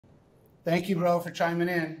Thank you, bro, for chiming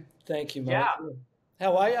in. Thank you, mate. Yeah.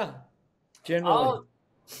 How are you, generally? Oh,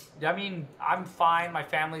 I mean, I'm fine. My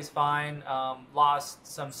family's fine. Lost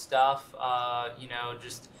some stuff.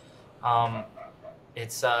 Just um,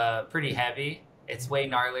 it's pretty heavy. It's way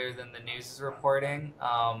gnarlier than the news is reporting.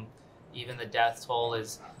 Even the death toll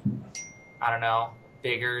is, I don't know,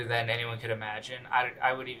 bigger than anyone could imagine.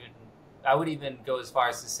 I would even go as far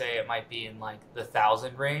as to say it might be in like the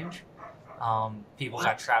thousand range. People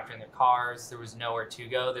got trapped in their cars. There was nowhere to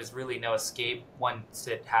go. There's really no escape once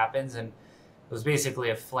it happens, and it was basically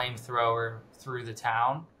a flamethrower through the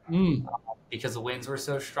town Mm. because the winds were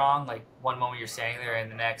so strong. Like one moment you're standing there,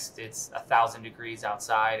 and the next it's 1,000 degrees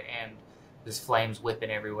outside, and there's flames whipping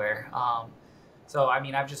everywhere. So I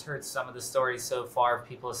mean, I've just heard some of the stories so far of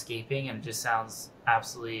people escaping, and it just sounds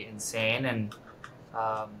absolutely insane. And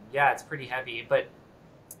yeah, it's pretty heavy, but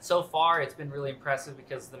so far it's been really impressive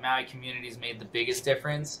because the Maui community's made the biggest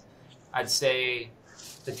difference. I'd say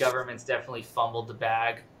the government's definitely fumbled the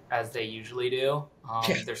bag as they usually do.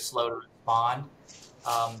 Yeah. They're slow to respond.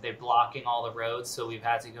 They're blocking all the roads, so we've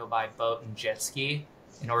had to go by boat and jet ski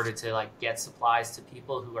in order to like get supplies to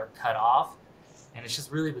people who are cut off. And it's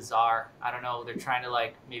just really bizarre. I don't know. They're trying to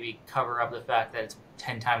like maybe cover up the fact that it's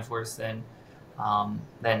 10 times worse um,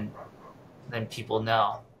 than than people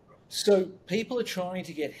know. So people are trying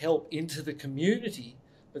to get help into the community,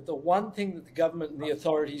 but the one thing that the government and the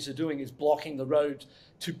authorities are doing is blocking the roads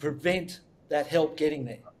to prevent that help getting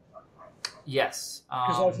there. Yes,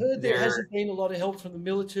 Because I've heard there they're hasn't been a lot of help from the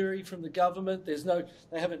military, from the government. They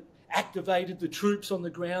haven't activated the troops on the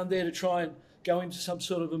ground there to try and go into some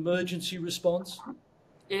sort of emergency response.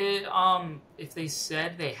 If they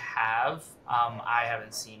said they have, I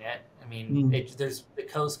haven't seen it. I mean, Mm. there's the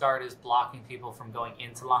Coast Guard is blocking people from going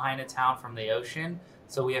into Lahaina town from the ocean,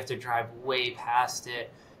 so we have to drive way past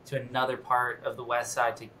it to another part of the west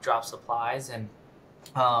side to drop supplies, and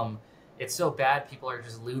um, it's so bad. People are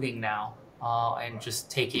just looting now, and just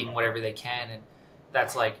taking whatever they can, and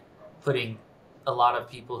that's like putting a lot of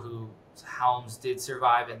people whose homes did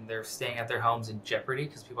survive and they're staying at their homes in jeopardy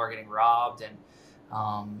because people are getting robbed, and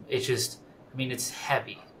it's just, I mean, it's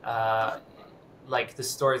heavy. Like the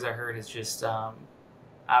stories I heard is just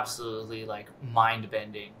absolutely like mind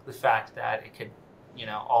bending. The fact that it could,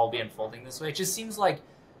 all be unfolding this way. It just seems like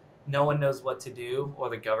no one knows what to do, or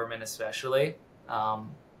the government especially.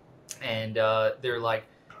 Um, and they're like,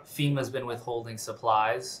 FEMA's been withholding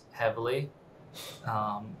supplies heavily.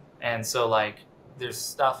 And so like there's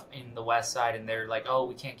stuff in the west side, and they're like, oh,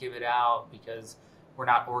 we can't give it out because we're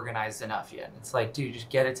not organized enough yet. It's like, dude, just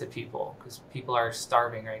get it to people because people are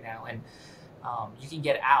starving right now. And you can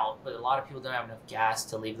get out, but a lot of people don't have enough gas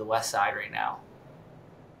to leave the west side right now.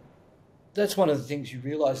 That's one of the things you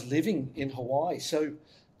realize living in Hawaii. So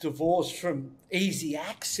divorced from easy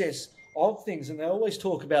access of things. And they always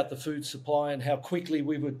talk about the food supply and how quickly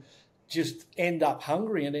we would just end up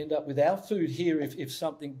hungry and end up without food here if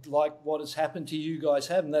something like what has happened to you guys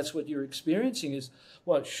have. And that's what you're experiencing is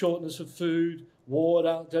what, shortness of food,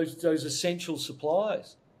 water, those essential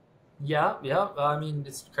supplies. Yeah, yeah. I mean,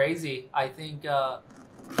 it's crazy. I think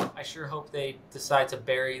I sure hope they decide to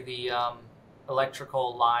bury the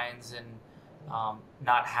electrical lines and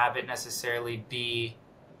not have it necessarily be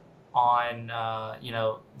on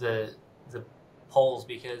the poles,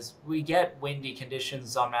 because we get windy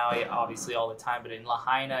conditions on Maui obviously all the time, but in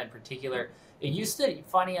Lahaina in particular, it used to,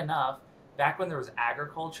 funny enough, back when there was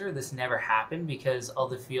agriculture, this never happened because all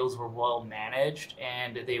the fields were well managed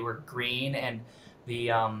and they were green, and the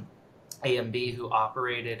AMB who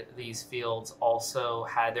operated these fields also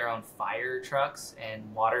had their own fire trucks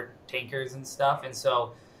and water tankers and stuff, and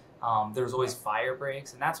so there was always fire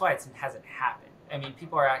breaks, and that's why it hasn't happened. I mean,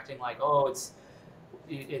 people are acting like, oh,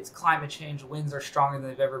 it's climate change, winds are stronger than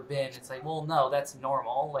they've ever been. It's like, well, no, that's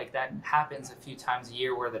normal. Like that happens a few times a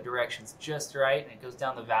year where the direction's just right and it goes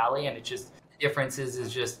down the valley, and it just, the difference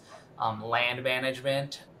is just land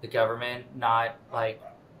management, the government not like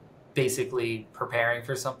basically preparing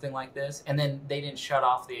for something like this. And then they didn't shut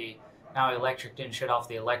off the, Maui Electric didn't shut off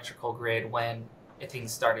the electrical grid when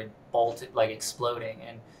things started bolted, like exploding.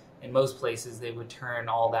 And in most places, they would turn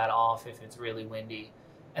all that off if it's really windy.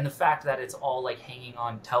 And the fact that it's all like hanging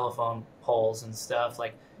on telephone poles and stuff,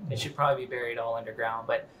 like it should probably be buried all underground.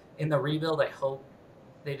 But in the rebuild, I hope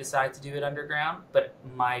they decide to do it underground. But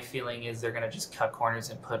my feeling is they're going to just cut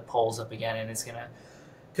corners and put poles up again, and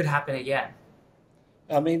could happen again.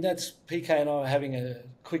 I mean, that's PK and I are having a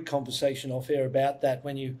quick conversation off air about that.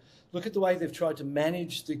 When you look at the way they've tried to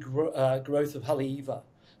manage the growth of Haleiwa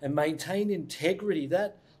and maintain integrity,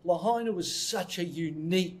 that Lahaina was such a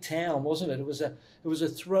unique town, wasn't it? It was a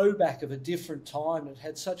throwback of a different time. It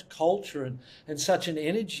had such culture and such an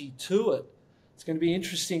energy to it. It's going to be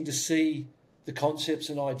interesting to see the concepts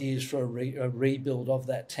and ideas for a rebuild of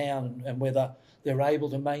that town, and whether they're able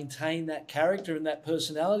to maintain that character and that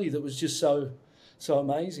personality that was just so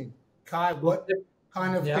amazing. Kai, what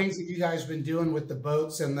kind of things have you guys been doing with the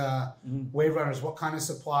boats and the wave runners? What kind of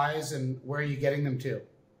supplies, and where are you getting them to?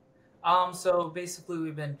 So basically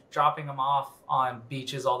we've been dropping them off on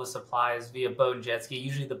beaches, all the supplies via boat and jet ski,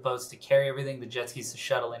 usually the boats to carry everything, the jet skis to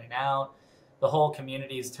shuttle in and out. The whole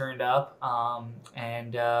community is turned up,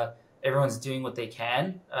 and everyone's doing what they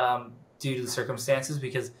can due to the circumstances,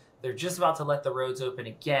 because they're just about to let the roads open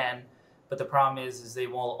again. But the problem is they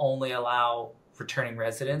will only allow returning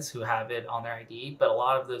residents who have it on their ID, but a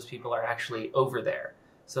lot of those people are actually over there.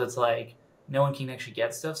 So it's like no one can actually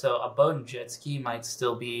get stuff. So a boat and jet ski might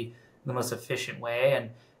still be the most efficient way. And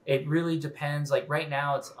it really depends. Like right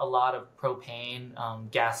now, it's a lot of propane,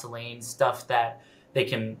 gasoline, stuff that they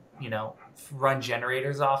can, run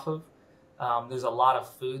generators off of. There's a lot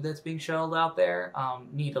of food that's being shuttled out there.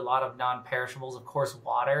 Need a lot of non-perishables, of course,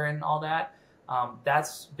 water and all that.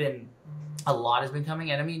 That's been, a lot has been coming.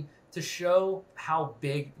 And I mean, to show how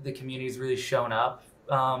big the community's really shown up,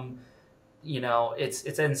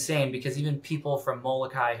 it's insane, because even people from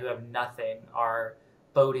Molokai who have nothing are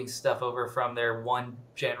boating stuff over from their one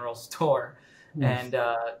general store and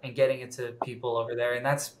getting it to people over there. And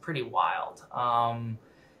that's pretty wild.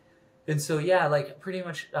 And so, yeah, like pretty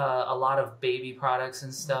much a lot of baby products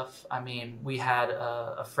and stuff. I mean, we had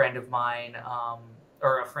a friend of mine,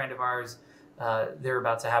 or a friend of ours, they're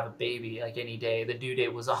about to have a baby like any day. The due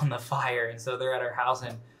date was on the fire. And so they're at our house,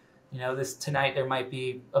 and, tonight there might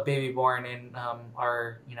be a baby born in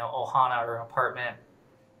our, ohana or apartment.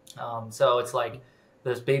 So it's like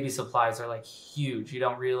those baby supplies are like huge. You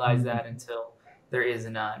don't realize that until there is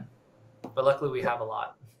none. But luckily we have a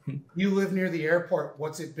lot. You live near the airport.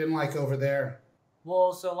 What's it been like over there?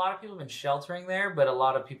 Well, so a lot of people have been sheltering there, but a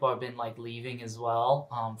lot of people have been like leaving as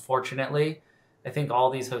well. Fortunately, I think all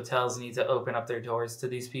these hotels need to open up their doors to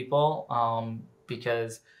these people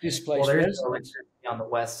because there's no electricity on the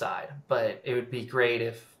west side. But it would be great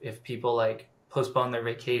if people like postpone their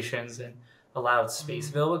vacations and allowed space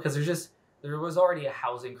available, because there was already a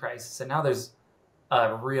housing crisis, and now there's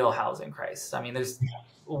a real housing crisis. I mean, there's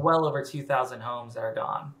well over 2,000 homes that are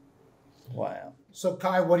gone. Wow. So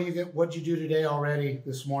Kai, what'd you do today already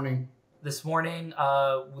this morning? This morning,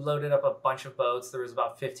 we loaded up a bunch of boats. There was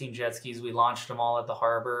about 15 jet skis. We launched them all at the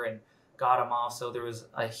harbor and got them off. So there was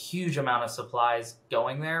a huge amount of supplies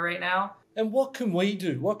going there right now. And what can we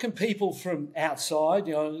do? What can people from outside,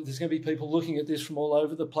 there's going to be people looking at this from all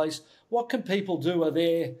over the place. What can people do? Are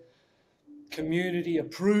there community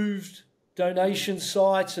approved donation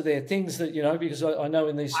sites? Are there things that, because I know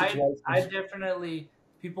in these situations. I definitely,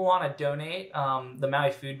 people want to donate. The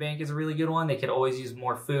Maui Food Bank is a really good one. They could always use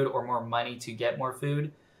more food or more money to get more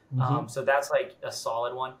food. So that's like a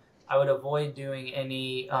solid one. I would avoid doing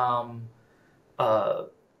any, I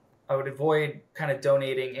would avoid kind of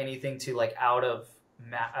donating anything to like out of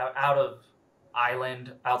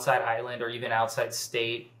island, outside island, or even outside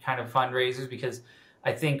state kind of fundraisers, because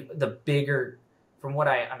I think the bigger, from what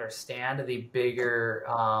I understand, the bigger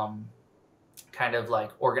kind of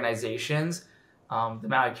like organizations, the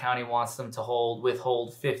Maui County wants them to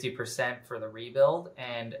withhold 50% for the rebuild,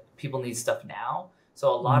 and people need stuff now.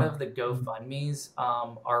 So a lot of the GoFundMes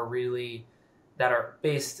that are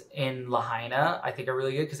based in Lahaina, I think are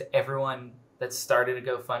really good, because everyone that started a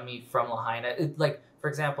GoFundMe from Lahaina, like for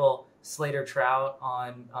example, Slater Trout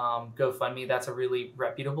on GoFundMe, that's a really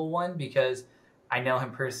reputable one, because I know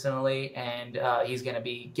him personally, and he's going to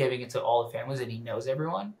be giving it to all the families, and he knows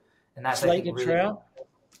everyone. And that's Slater really Trout.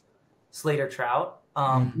 Slater Trout.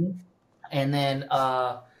 And then,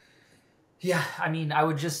 yeah, I mean, I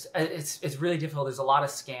would just, it's really difficult. There's a lot of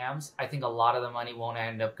scams. I think a lot of the money won't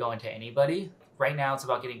end up going to anybody. Right now, it's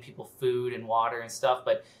about getting people food and water and stuff.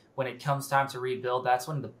 But when it comes time to rebuild, that's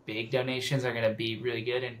when the big donations are going to be really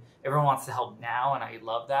good. And everyone wants to help now, and I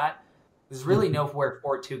love that. There's really nowhere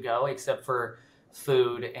for it to go except for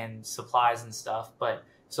food and supplies and stuff. But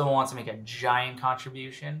if someone wants to make a giant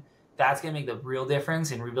contribution, that's going to make the real difference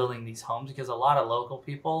in rebuilding these homes, because a lot of local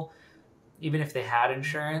people, even if they had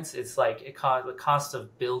insurance, it's like the cost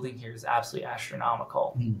of building here is absolutely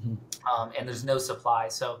astronomical. And there's no supply.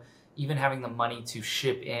 So even having the money to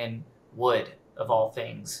ship in wood, of all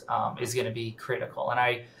things, is going to be critical. And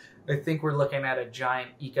I think we're looking at a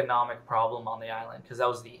giant economic problem on the island, because that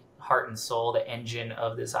was the heart and soul, the engine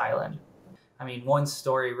of this island. I mean, one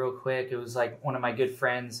story real quick, it was like one of my good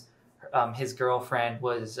friends, his girlfriend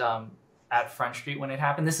was at Front Street when it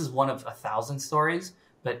happened. This is one of 1,000 stories,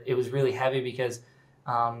 but it was really heavy because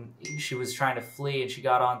she was trying to flee and she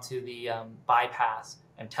got onto the bypass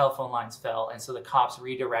and telephone lines fell. And so the cops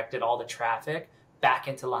redirected all the traffic back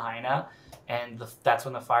into Lahaina. And that's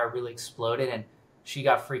when the fire really exploded. And she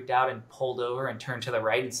got freaked out and pulled over and turned to the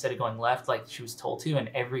right instead of going left like she was told to. And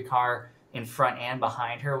every car in front and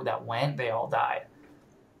behind her that went, they all died.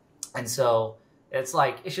 And so it's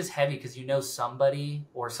like, it's just heavy because you know somebody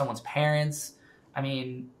or someone's parents. I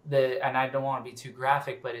mean, and I don't want to be too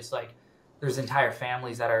graphic, but it's like there's entire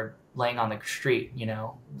families that are laying on the street, you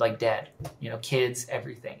know, like dead, you know, kids,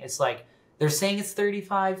 everything. It's like they're saying it's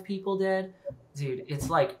 35 people dead. Dude, it's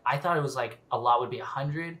like, I thought it was like a lot would be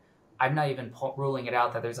 100. I'm not even ruling it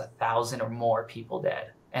out that there's 1,000 or more people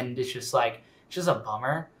dead. And it's just like, it's just a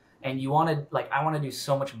bummer. And you want to, like, I want to do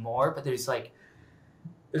so much more, but there's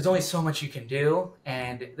only so much you can do.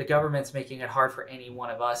 And the government's making it hard for any one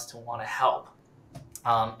of us to want to help.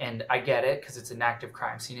 And I get it because it's an active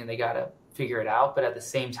crime scene and they got to figure it out. But at the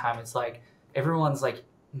same time, it's like, everyone's like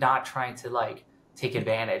not trying to like take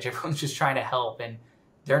advantage. Everyone's just trying to help and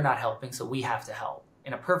they're not helping. So we have to help.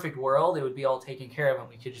 In a perfect world, it would be all taken care of and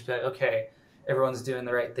we could just be like, okay, everyone's doing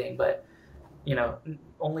the right thing. But, you know,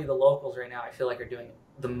 only the locals right now, I feel like, are doing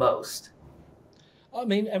the most. I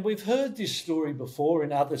mean, and we've heard this story before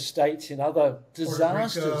in other states, in other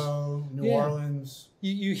disasters. Puerto Rico, New Orleans.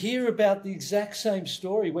 You hear about the exact same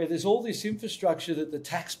story where there's all this infrastructure that the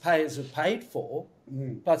taxpayers have paid for,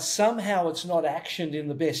 but somehow it's not actioned in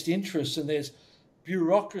the best interest, and there's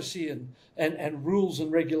bureaucracy and rules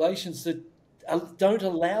and regulations that don't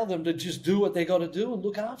allow them to just do what they got to do and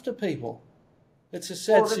look after people. It's a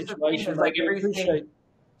sad situation. Like everything,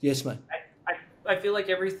 yes, mate. I feel like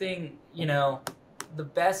everything, you know,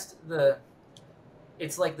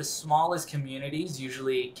 it's like the smallest communities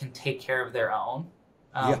usually can take care of their own.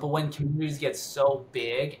 But when communities get so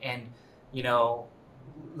big and, you know,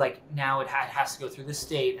 like now it has to go through the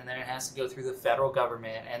state and then it has to go through the federal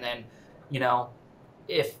government. And then, you know,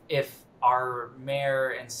 if our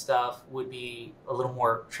mayor and stuff would be a little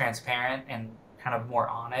more transparent and kind of more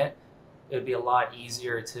on it, it would be a lot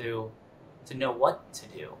easier to know what to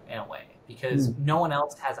do in a way. Because no one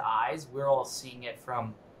else has eyes. We're all seeing it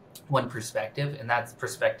from one perspective, and that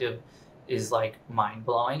perspective is like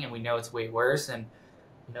mind-blowing, and we know it's way worse. And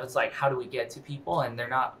you know, it's like, how do we get to people? And they're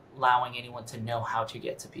not allowing anyone to know how to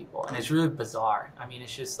get to people, and it's really bizarre. I mean,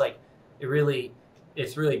 it's just like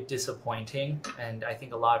it's really disappointing, and I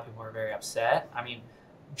think a lot of people are very upset. I mean,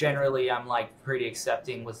 generally, I'm like pretty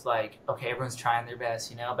accepting with like, okay, everyone's trying their best,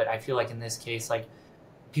 you know, but I feel like in this case, like,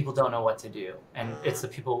 people don't know what to do, and it's the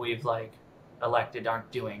people we've like elected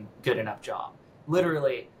aren't doing good enough job.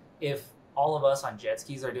 Literally, if all of us on jet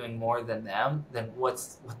skis are doing more than them, then what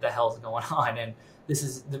the hell's going on? And this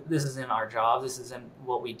isn't our job. This isn't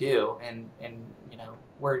what we do. And you know,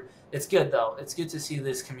 it's good though. It's good to see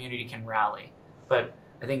this community can rally, but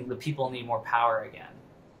I think the people need more power again.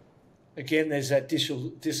 Again, there's that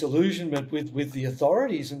disillusionment with the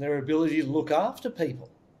authorities and their ability to look after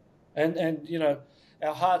people, and you know.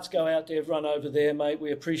 Our hearts go out to everyone over there, mate.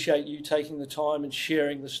 We appreciate you taking the time and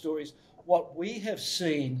sharing the stories. What we have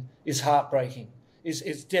seen is heartbreaking,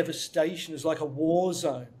 is devastation, is like a war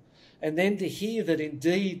zone. And then to hear that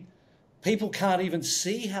indeed people can't even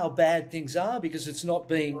see how bad things are because it's not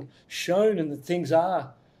being shown and that things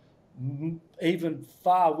are even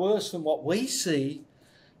far worse than what we see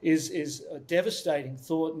is a devastating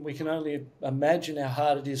thought. And we can only imagine how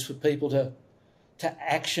hard it is for people to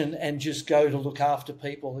action and just go to look after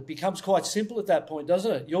people. It becomes quite simple at that point,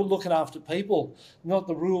 doesn't it? You're looking after people, not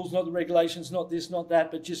the rules, not the regulations, not this, not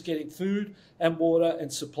that, but just getting food and water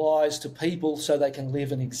and supplies to people so they can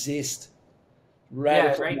live and exist.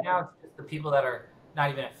 Radical. Yeah, right now it's just the people that are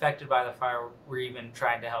not even affected by the fire we're even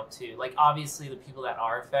trying to help too. Like obviously the people that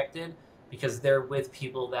are affected, because they're with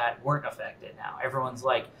people that weren't affected now. Everyone's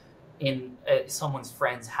like in someone's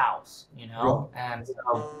friend's house, you know? Yeah. And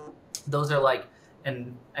so those are like,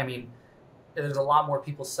 and I mean, there's a lot more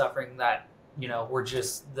people suffering that, you know, were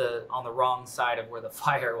just on the wrong side of where the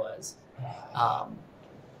fire was.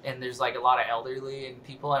 And there's like a lot of elderly and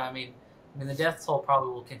people. And I mean, the death toll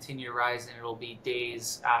probably will continue to rise and it'll be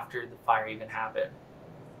days after the fire even happened.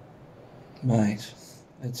 Mate,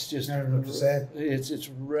 it's just, it's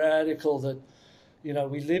radical that, you know,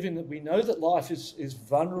 we know that life is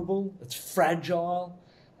vulnerable, it's fragile.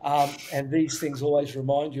 And these things always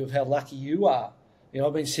remind you of how lucky you are. You know,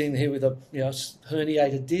 I've been sitting here with a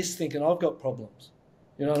herniated disc thinking I've got problems.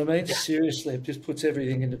 You know what I mean? Yeah. Seriously, it just puts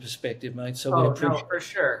everything into perspective, mate. So Oh, we no, appreciate for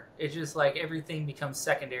sure. It's just like everything becomes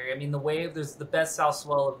secondary. I mean, the wave, there's the best south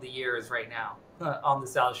swell of the year is right now on the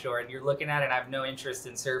South Shore, and you're looking at it, and I have no interest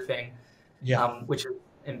in surfing, which is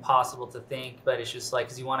impossible to think, but it's just like,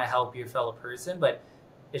 because you want to help your fellow person, but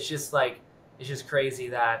it's just like, it's just crazy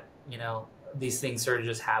that, you know, these things sort of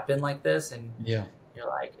just happen like this, and you're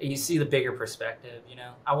like, you see the bigger perspective, you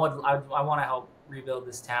know. I want to help rebuild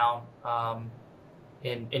this town,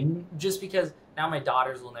 and just because now my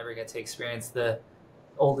daughters will never get to experience the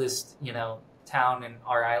oldest, you know, town in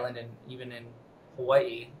our island and even in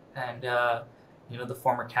Hawaii, and you know, the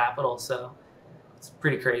former capital. So it's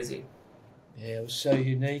pretty crazy. Yeah, it was so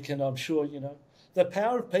unique, and I'm sure, you know, the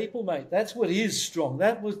power of people, mate. That's what is strong.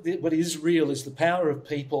 That was what is real, is the power of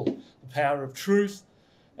people, the power of truth,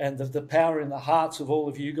 and the power in the hearts of all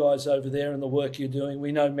of you guys over there and the work you're doing.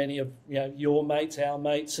 We know many of, you know, your mates, our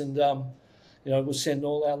mates, and you know, we'll send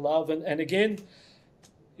all our love. And again,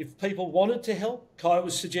 if people wanted to help, Kai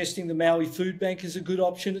was suggesting the Maui Food Bank is a good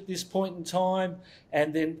option at this point in time.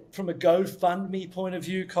 And then from a GoFundMe point of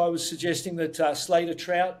view, Kai was suggesting that Slater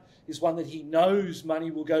Trout is one that he knows money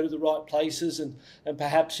will go to the right places. And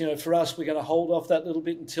perhaps, you know, for us, we're going to hold off that little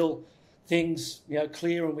bit until things, you know,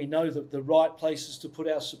 clear and we know the right places to put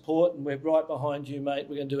our support. And we're right behind you, mate.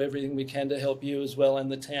 We're going to do everything we can to help you as well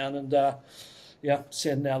and the town. And, yeah,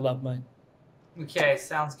 send our love, mate. Okay,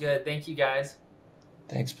 sounds good. Thank you, guys.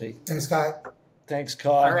 Thanks, Pete. Thanks, Kai. Thanks, Kai.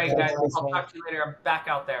 All right, guys. I'll talk to you later. I'm back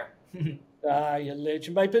out there. You're a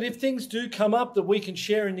legend, mate. But if things do come up that we can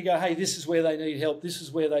share and you go, hey, this is where they need help, this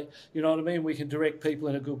is where they, you know what I mean? We can direct people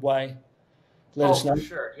in a good way. Let us know. For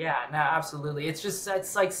sure. Yeah, no, absolutely. It's just,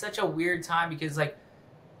 it's like such a weird time because like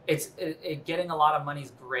getting a lot of money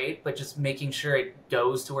is great, but just making sure it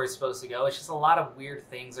goes to where it's supposed to go. It's just a lot of weird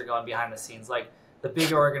things are going behind the scenes. Like the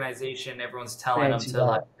bigger organization, everyone's telling them to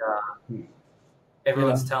like,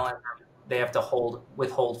 everyone's telling them they have to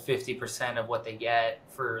withhold 50% of what they get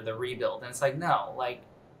for the rebuild. And it's like, no, like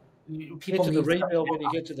people get to the rebuild when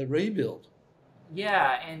you get to the rebuild.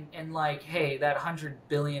 Yeah, and like, hey, that $100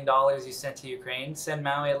 billion you sent to Ukraine, send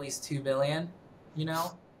Maui at least $2 billion. You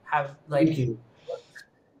know, have like,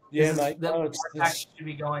 yeah, mate. The tax should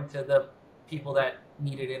be going to the people that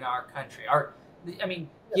need it in our country. I mean,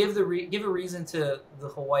 give a reason to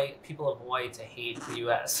the people of Hawaii to hate the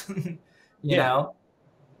U.S. you know,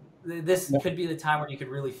 this could be the time where you could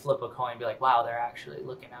really flip a coin and be like, wow, they're actually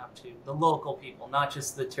looking out to the local people, not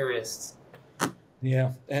just the tourists.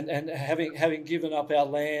 Yeah, and having given up our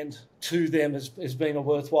land to them has been a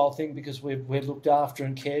worthwhile thing because we're looked after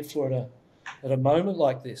and cared for at a moment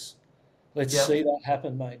like this. Let's see that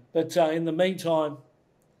happen, mate. But in the meantime,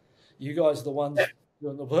 you guys are the ones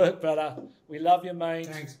doing the work, brother. We love you, mate.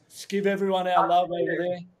 Thanks. Just give everyone our love over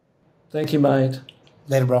there. Thank you, mate.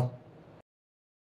 Later, bro.